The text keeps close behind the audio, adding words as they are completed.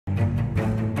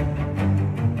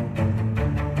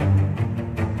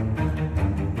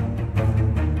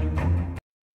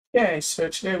Okay, so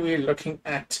today we're looking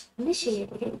at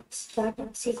Initiating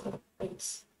startup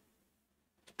sequence.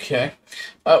 okay,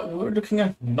 we're looking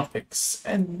at Knoppix,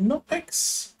 and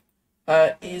Knoppix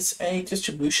is a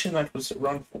distribution that was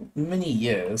around for many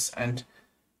years, and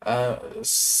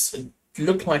it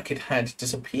looked like it had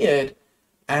disappeared,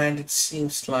 and it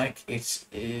seems like it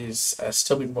is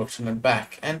still being brought on and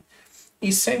back. And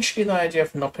essentially, the idea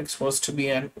of Knoppix was to be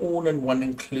an all-in-one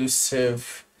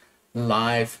inclusive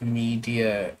live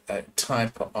media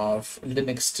type of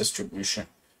Linux distribution.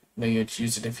 You know, you'd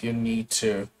use it if you need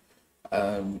to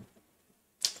um,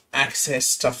 access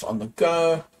stuff on the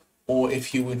go, or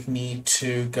if you would need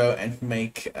to go and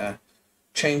make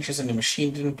changes and the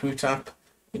machine didn't boot up.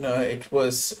 You know, it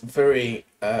was very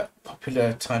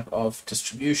popular type of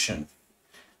distribution,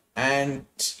 and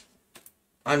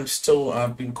I'm still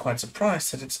being quite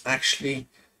surprised that it's actually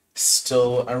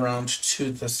still around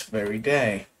to this very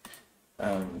day.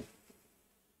 Um,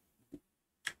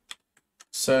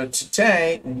 so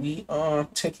today we are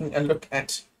taking a look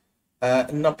at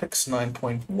Knoppix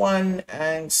 9.1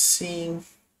 and seeing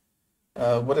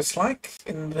what it's like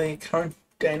in the current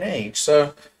day and age.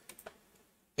 So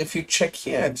if you check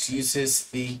here, it uses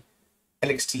the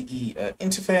LXDE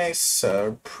interface,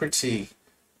 so pretty,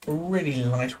 really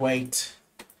lightweight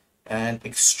and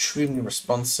extremely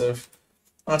responsive.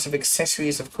 Out of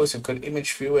accessories, of course, we've got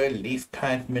image viewer, leaf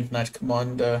pad, midnight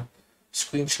commander,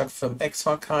 screenshot from X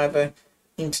archiver,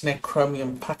 internet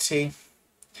chromium putty.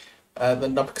 The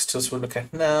Knoppix tools we'll look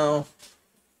at now,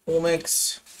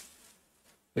 Ormix,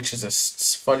 which is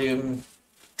a volume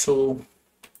tool,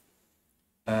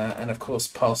 and of course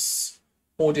Pulse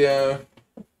Audio.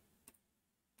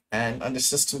 And under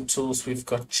system tools, we've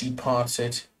got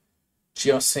Gparted,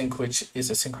 Geosync, which is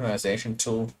a synchronization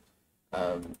tool.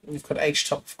 We've got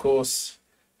HTOP, of course,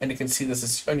 and you can see this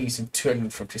is only using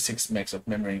 256 megs of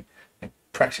memory, and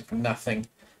practically nothing,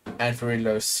 and very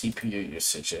low CPU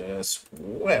usage as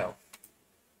well.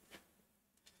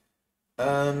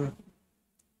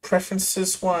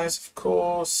 Preferences wise, of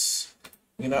course,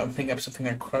 you know, opening up something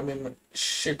like Chromium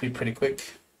should be pretty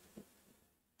quick.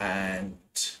 And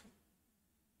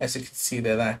as you can see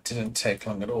there, that didn't take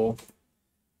long at all.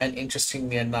 And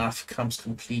interestingly enough, comes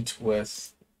complete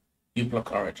with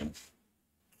uBlock Origin.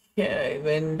 Yeah,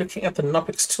 then looking at the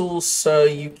Knoppix tools, so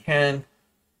you can,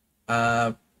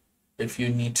 if you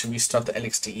need to restart the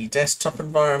LXDE desktop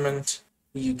environment,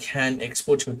 you can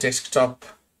export your desktop.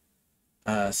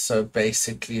 So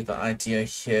basically, the idea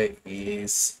here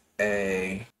is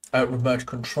a remote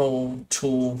control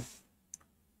tool,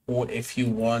 or if you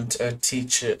want a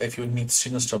teacher, if you need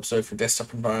students to observe your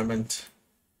desktop environment,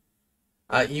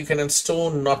 you can install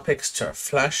Knoppix to a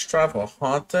flash drive or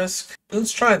hard disk.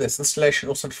 Let's try this installation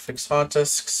also to fix hard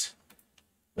disks.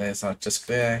 There's our disk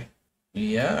there.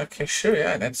 Yeah, okay, sure,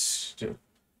 yeah, let's do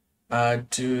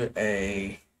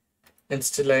a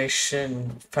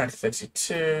installation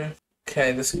FAT32.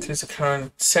 Okay, this includes the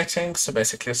current settings. So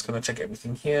basically, it's going to check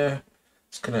everything here.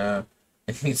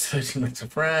 It needs 30 minutes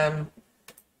of RAM.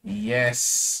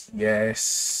 Yes,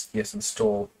 yes, yes,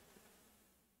 install.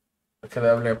 Look at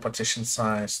the overlay partition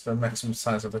size, the maximum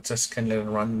size of the disk, and let it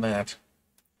run that.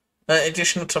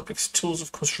 Additional topics, tools,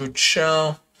 of course, root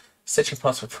shell, setting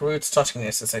password for root, starting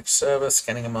the SSH server,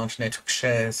 scanning amount of network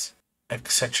shares,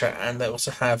 etc. And they also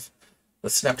have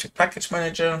the Synaptic Package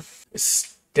Manager.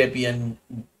 It's Debian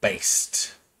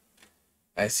based,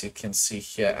 as you can see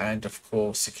here, and of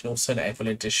course you can also enable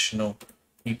additional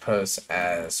repos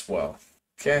as well.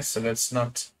 Okay, so let's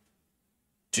not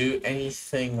do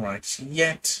anything right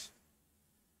yet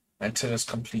until it's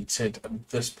completed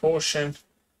this portion.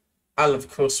 I'll, of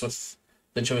course, with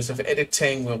the joys of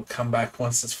editing, we'll come back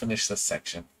once it's finished this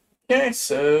section. Okay,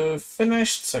 so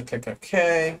finished, so click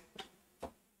OK.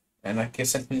 And I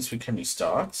guess that means we can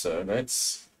restart, so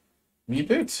let's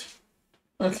reboot.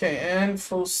 Okay, and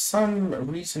for some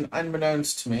reason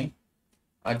unbeknownst to me,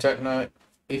 I don't know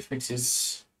if it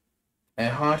is a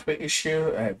hardware issue,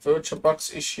 a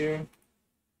VirtualBox issue.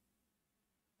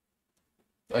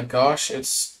 Gosh,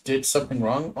 it's did something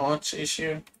wrong, Arch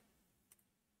issue.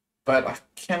 But I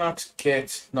cannot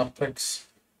get Knoppix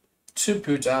to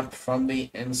boot up from the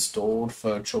installed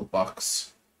VirtualBox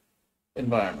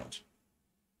environment.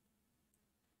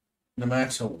 No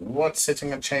matter what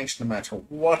setting I change, no matter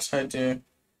what I do,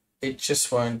 it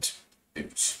just won't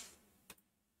boot.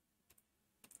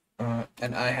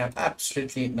 And I have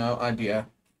absolutely no idea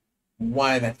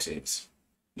why that is.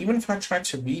 Even if I try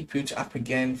to reboot up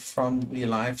again from the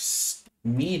live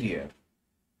media,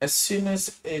 as soon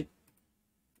as it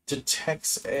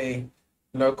detects a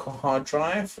local hard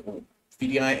drive or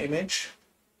VDI image,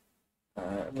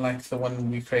 like the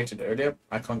one we created earlier.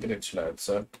 I can't get it to load,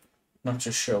 so not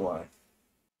too sure why.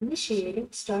 Initiating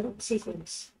startup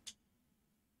sequence.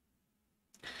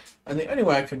 And the only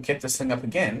way I could get this thing up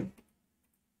again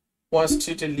was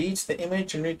to delete the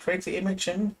image and recreate the image,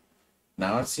 and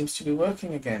now it seems to be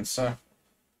working again, so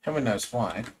heaven knows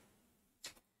why.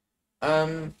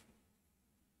 So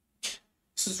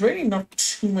there's really not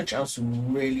too much else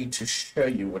really to show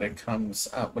you when it comes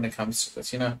to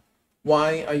this.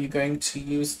 Why are you going to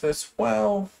use this?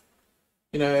 Well,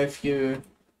 if you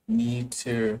need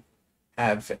to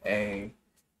have a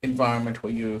environment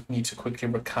where you need to quickly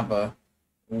recover,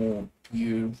 or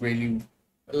you really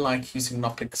like using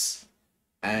Knoppix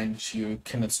and you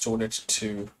can install it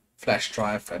to flash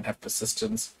drive and have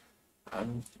persistence.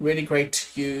 Really great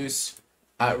to use.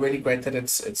 Really great that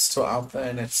it's still out there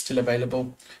and it's still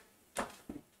available.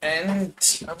 And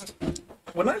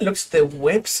when I looked at their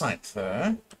website,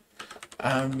 though,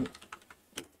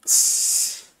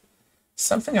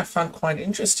 something I found quite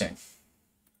interesting.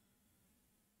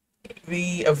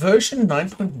 The version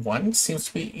 9.1 seems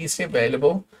to be easily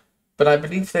available, but I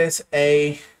believe there's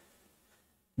a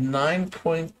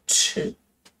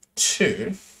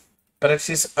 9.2, but it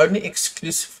is only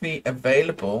exclusively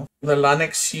available in the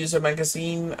Linux User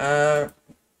Magazine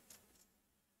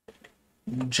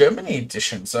Germany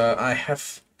edition. So I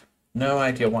have no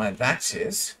idea why that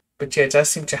is. But yeah, it does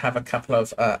seem to have a couple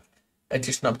of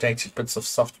additional updated bits of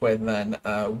software than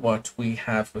what we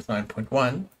have with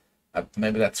 9.1.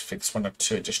 Maybe that's fixed 1 or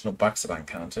 2 additional bugs that I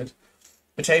encountered.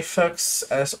 But hey, folks,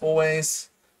 as always,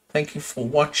 thank you for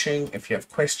watching. If you have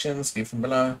questions, leave them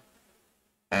below.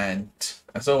 And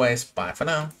as always, bye for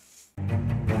now.